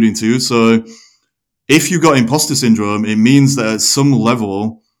was alluding to. So if you've got imposter syndrome, it means that at some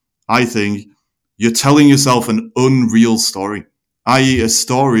level, I think, you're telling yourself an unreal story, i.e. a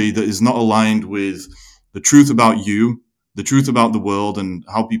story that is not aligned with the truth about you, the truth about the world and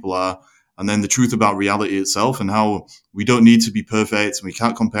how people are, and then the truth about reality itself and how we don't need to be perfect and we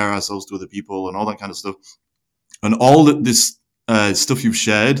can't compare ourselves to other people and all that kind of stuff. And all this stuff you've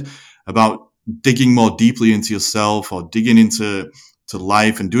shared about digging more deeply into yourself or digging into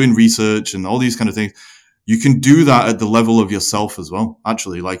life and doing research and all these kind of things, you can do that at the level of yourself as well,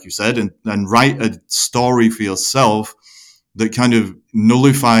 actually, like you said, and write a story for yourself that kind of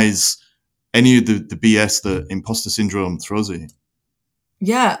nullifies any of the BS that imposter syndrome throws at you.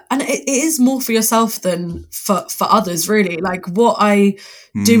 Yeah, and it is more for yourself than for others, really. Like what I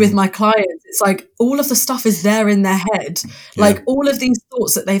do with my clients, it's like all of the stuff is there in their head. Yeah. Like all of these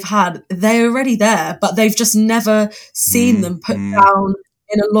thoughts that they've had, they're already there, but they've just never seen them put down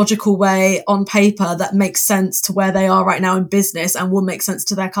in a logical way on paper that makes sense to where they are right now in business and will make sense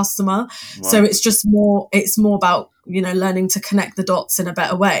to their customer. Wow. So it's more about, you know, learning to connect the dots in a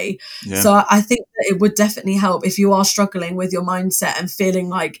better way. Yeah. So I think that it would definitely help if you are struggling with your mindset and feeling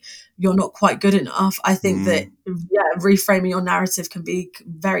like you're not quite good enough. I think that, reframing your narrative can be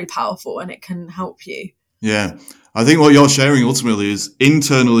very powerful and it can help you. Yeah. I think what you're sharing ultimately is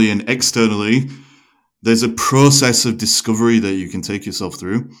internally and externally, there's a process of discovery that you can take yourself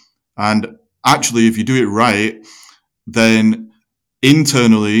through. And actually, if you do it right, then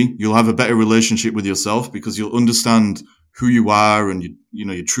internally, you'll have a better relationship with yourself because you'll understand who you are and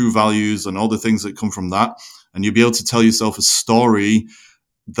your true values and all the things that come from that. And you'll be able to tell yourself a story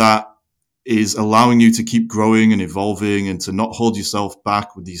that is allowing you to keep growing and evolving and to not hold yourself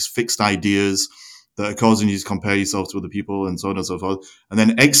back with these fixed ideas that are causing you to compare yourself to other people and so on and so forth. And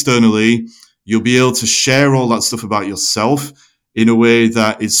then externally, you'll be able to share all that stuff about yourself in a way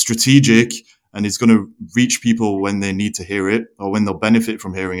that is strategic and is going to reach people when they need to hear it or when they'll benefit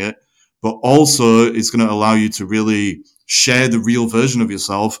from hearing it. But also it's going to allow you to really share the real version of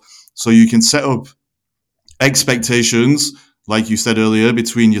yourself so you can set up expectations, like you said earlier,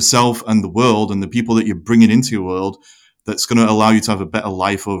 between yourself and the world and the people that you're bringing into your world that's going to allow you to have a better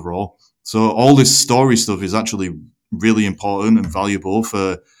life overall. So all this story stuff is actually really important and valuable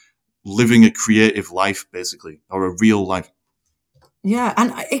for living a creative life, basically, or a real life. Yeah,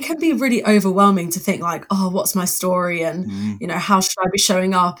 and it can be really overwhelming to think like, oh, what's my story? And, you know, how should I be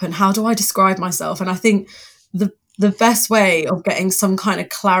showing up? And how do I describe myself? And I think the best way of getting some kind of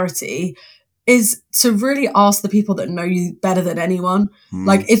clarity is to really ask the people that know you better than anyone.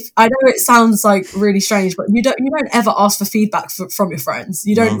 Like, if I know it sounds like really strange, but you don't ever ask for feedback from your friends.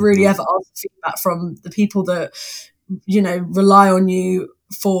 You don't really ever ask for feedback from the people that, you know, rely on you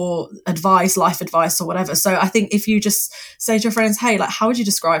for advice, life advice or whatever. So I think if you just say to your friends, hey, like, how would you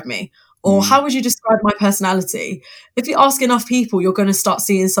describe me? Or how would you describe my personality? If you ask enough people, you're going to start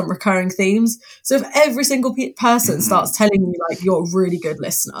seeing some recurring themes. So if every single person starts telling you like, you're a really good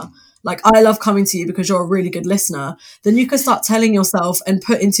listener, like, I love coming to you because you're a really good listener, then you can start telling yourself and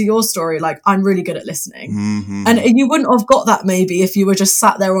put into your story, like, I'm really good at listening. And you wouldn't have got that maybe if you were just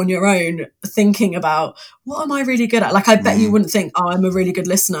sat there on your own thinking about, what am I really good at? Like, I bet you wouldn't think, oh, I'm a really good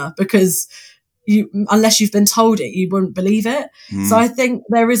listener, because unless you've been told it, you wouldn't believe it. So I think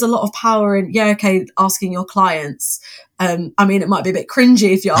there is a lot of power in, asking your clients. I mean, it might be a bit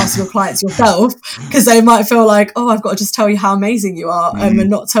cringy if you ask your clients yourself, because they might feel like, oh, I've got to just tell you how amazing you are, and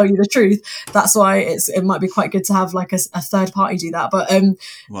not tell you the truth. That's why it might be quite good to have like a third party do that. But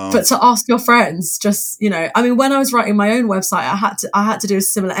but to ask your friends, just, I mean, when I was writing my own website, I had to do a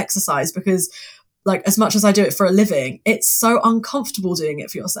similar exercise, because like, as much as I do it for a living, it's so uncomfortable doing it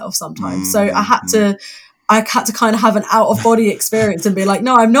for yourself sometimes. So I had to kind of have an out of body experience and be like,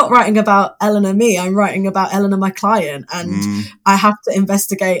 no, I'm not writing about Elena me. I'm writing about Elena, my client. And I have to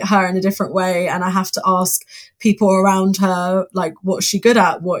investigate her in a different way. And I have to ask people around her, like, what's she good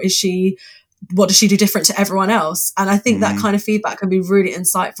at? What does she do different to everyone else? And I think that kind of feedback can be really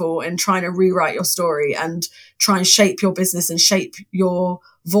insightful in trying to rewrite your story and try and shape your business and shape your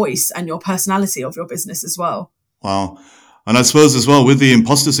voice and your personality of your business as well. Wow. And I suppose as well, with the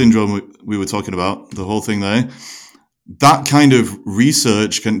imposter syndrome we were talking about, the whole thing there, that kind of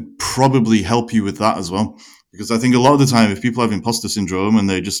research can probably help you with that as well. Because I think a lot of the time, if people have imposter syndrome and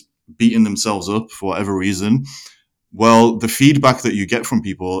they're just beating themselves up for whatever reason, well, the feedback that you get from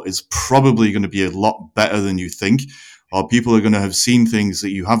people is probably going to be a lot better than you think, or people are going to have seen things that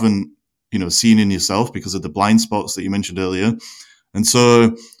you haven't, seen in yourself because of the blind spots that you mentioned earlier. And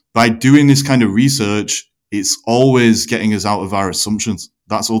so by doing this kind of research, it's always getting us out of our assumptions.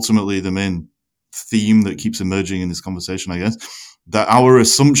 That's ultimately the main theme that keeps emerging in this conversation, I guess, that our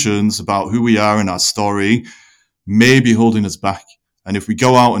assumptions about who we are and our story may be holding us back. And if we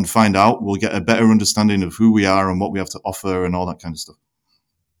go out and find out, we'll get a better understanding of who we are and what we have to offer and all that kind of stuff.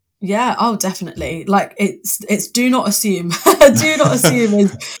 Yeah, oh, definitely. Like, it's do not assume. Do not assume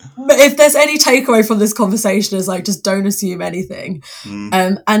if there's any takeaway from this conversation is like, just don't assume anything.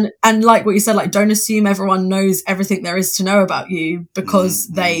 And like what you said, like, don't assume everyone knows everything there is to know about you because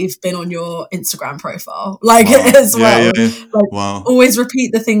they've been on your Instagram profile. Like, as well. Yeah. Like, always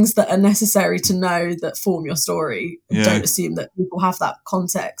repeat the things that are necessary to know that form your story. Yeah. Don't assume that people have that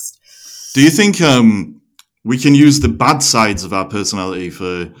context. Do you think we can use the bad sides of our personality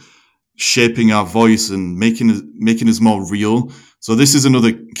for shaping our voice and making us more real? So this is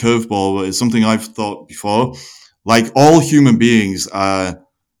another curveball, but it's something I've thought before. Like, all human beings are,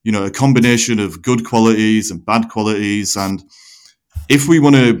 a combination of good qualities and bad qualities. And if we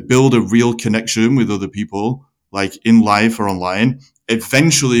want to build a real connection with other people, like in life or online,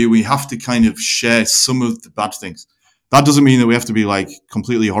 eventually we have to kind of share some of the bad things. That doesn't mean that we have to be like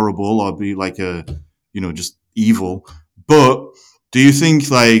completely horrible or be like just evil. But do you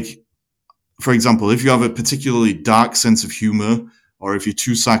think, like, for example, if you have a particularly dark sense of humor, or if you're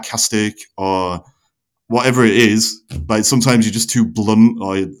too sarcastic, or whatever it is, like sometimes you're just too blunt,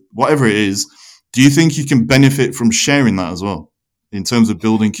 or whatever it is, do you think you can benefit from sharing that as well in terms of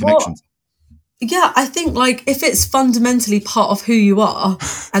building connections? Yeah, I think, like, if it's fundamentally part of who you are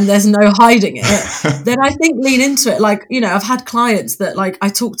and there's no hiding it, then I think lean into it. Like, I've had clients that, like, I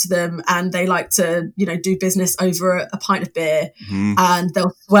talk to them and they like to, do business over a pint of beer, and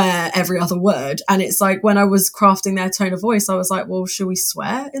they'll swear every other word. And it's like, when I was crafting their tone of voice, I was like, well, should we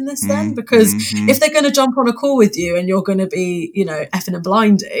swear in this then? Because if they're going to jump on a call with you and you're going to be, effing and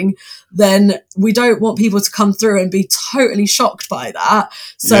blinding, then we don't want people to come through and be totally shocked by that.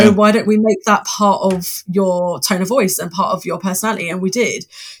 So why don't we make that part of your tone of voice and part of your personality? And we did.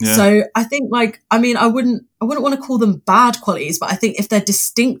 So I think, like, I mean, I wouldn't want to call them bad qualities, but I think if they're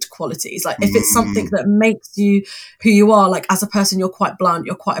distinct qualities, like if it's something that makes you who you are, like as a person, you're quite blunt,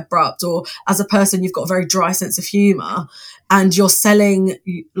 you're quite abrupt, or as a person, you've got a very dry sense of humor, and you're selling,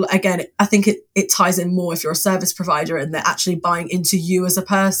 again, I think it ties in more if you're a service provider and they're actually buying into you as a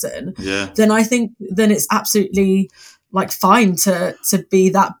person, then I think then it's absolutely, like, fine to be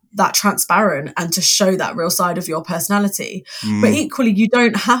that transparent and to show that real side of your personality. But equally, you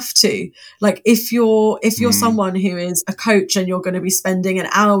don't have to. Like, if you're someone who is a coach and you're going to be spending an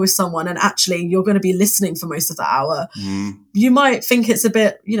hour with someone and actually you're going to be listening for most of the hour, you might think it's a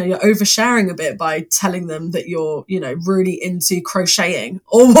bit, you're oversharing a bit by telling them that you're, really into crocheting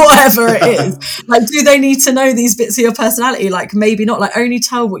or whatever it is. Like, do they need to know these bits of your personality? Like, maybe not. Like, only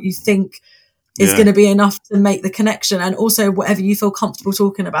tell what you think is going to be enough to make the connection. And also whatever you feel comfortable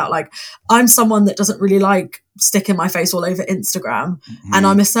talking about. Like, I'm someone that doesn't really like sticking my face all over Instagram. Mm-hmm. And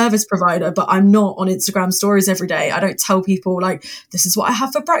I'm a service provider, but I'm not on Instagram stories every day. I don't tell people like, this is what I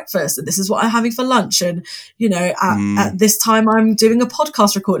have for breakfast and this is what I'm having for lunch. And, you know, at this time I'm doing a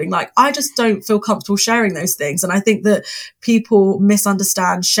podcast recording. Like, I just don't feel comfortable sharing those things. And I think that people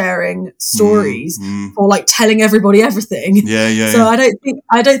misunderstand sharing stories or like telling everybody everything. So I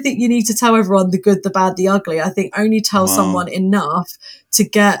don't think you need to tell everyone the good, the bad, the ugly. I think only tell someone enough to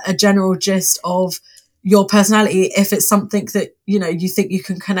get a general gist of your personality. If it's something that, you know, you think you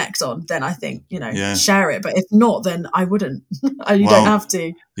can connect on, then I think, you know, share it. But if not, then I wouldn't. You don't have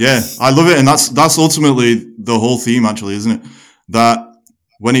to. Yeah, I love it. And that's ultimately the whole theme, actually, isn't it? That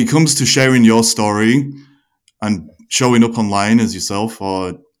when it comes to sharing your story and showing up online as yourself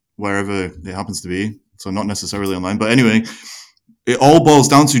or wherever it happens to be, so not necessarily online, but anyway, it all boils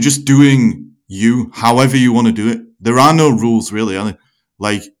down to just doing you however you want to do it. There are no rules, really, are there?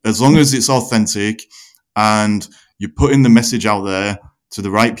 Like, as long as it's authentic and you're putting the message out there to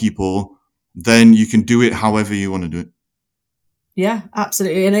the right people, then you can do it however you want to do it. Yeah,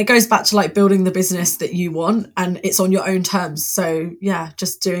 absolutely. And it goes back to like building the business that you want, and it's on your own terms. So yeah,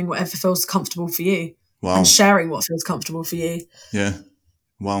 just doing whatever feels comfortable for you and sharing what feels comfortable for you. Yeah.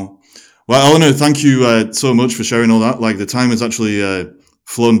 Wow. Well, Eleanor, thank you so much for sharing all that. Like, the time has actually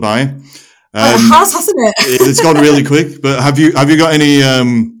flown by. It has, hasn't it? It's gone really quick. But have you got any,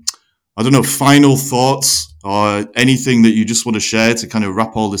 I don't know, final thoughts or anything that you just want to share to kind of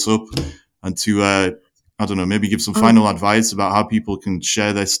wrap all this up and to, I don't know, maybe give some final advice about how people can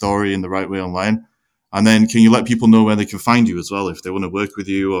share their story in the right way online? And then can you let people know where they can find you as well if they want to work with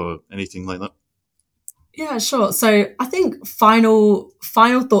you or anything like that? Yeah, sure. So I think final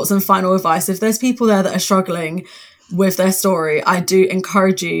thoughts and final advice, if there's people there that are struggling with their story, I do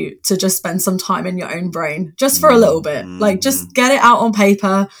encourage you to just spend some time in your own brain, just for a little bit. Like, just get it out on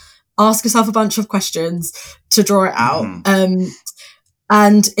paper, ask yourself a bunch of questions to draw it out.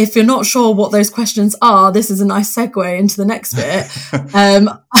 And if you're not sure what those questions are, this is a nice segue into the next bit.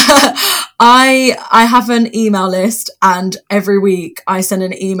 I have an email list, and every week I send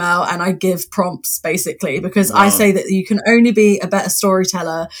an email and I give prompts, basically, because I say that you can only be a better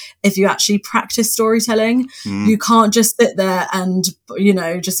storyteller if you actually practice storytelling. You can't just sit there and, you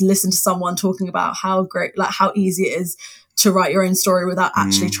know, just listen to someone talking about how great, like how easy it is to write your own story without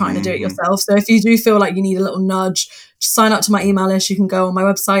actually trying to do it yourself. So if you do feel like you need a little nudge, just sign up to my email list. You can go on my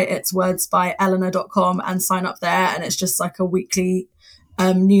website, it's wordsbyelena.com, and sign up there. And it's just like a weekly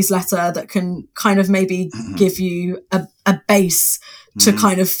newsletter that can kind of maybe give you a base to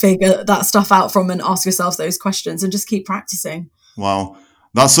kind of figure that stuff out from and ask yourself those questions and just keep practicing. Wow.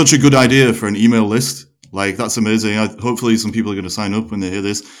 That's such a good idea for an email list. Like, that's amazing. Hopefully some people are going to sign up when they hear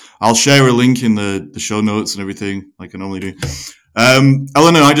this. I'll share a link in the show notes and everything, like I normally do.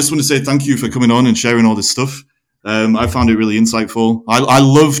 Eleanor, I just want to say thank you for coming on and sharing all this stuff. I found it really insightful. I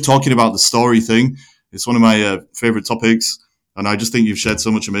love talking about the story thing. It's one of my favorite topics. And I just think you've shared so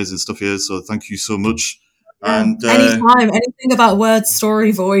much amazing stuff here. So thank you so much. And anytime, anything about words,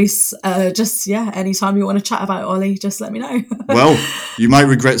 story, voice, anytime you want to chat about it, Ollie, just let me know. Well, you might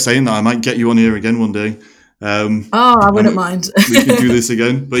regret saying that. I might get you on here again one day. I wouldn't mind. We could do this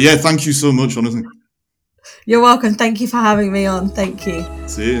again. But yeah, thank you so much, honestly. You're welcome. Thank you for having me on. Thank you.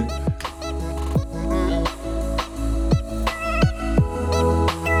 See you.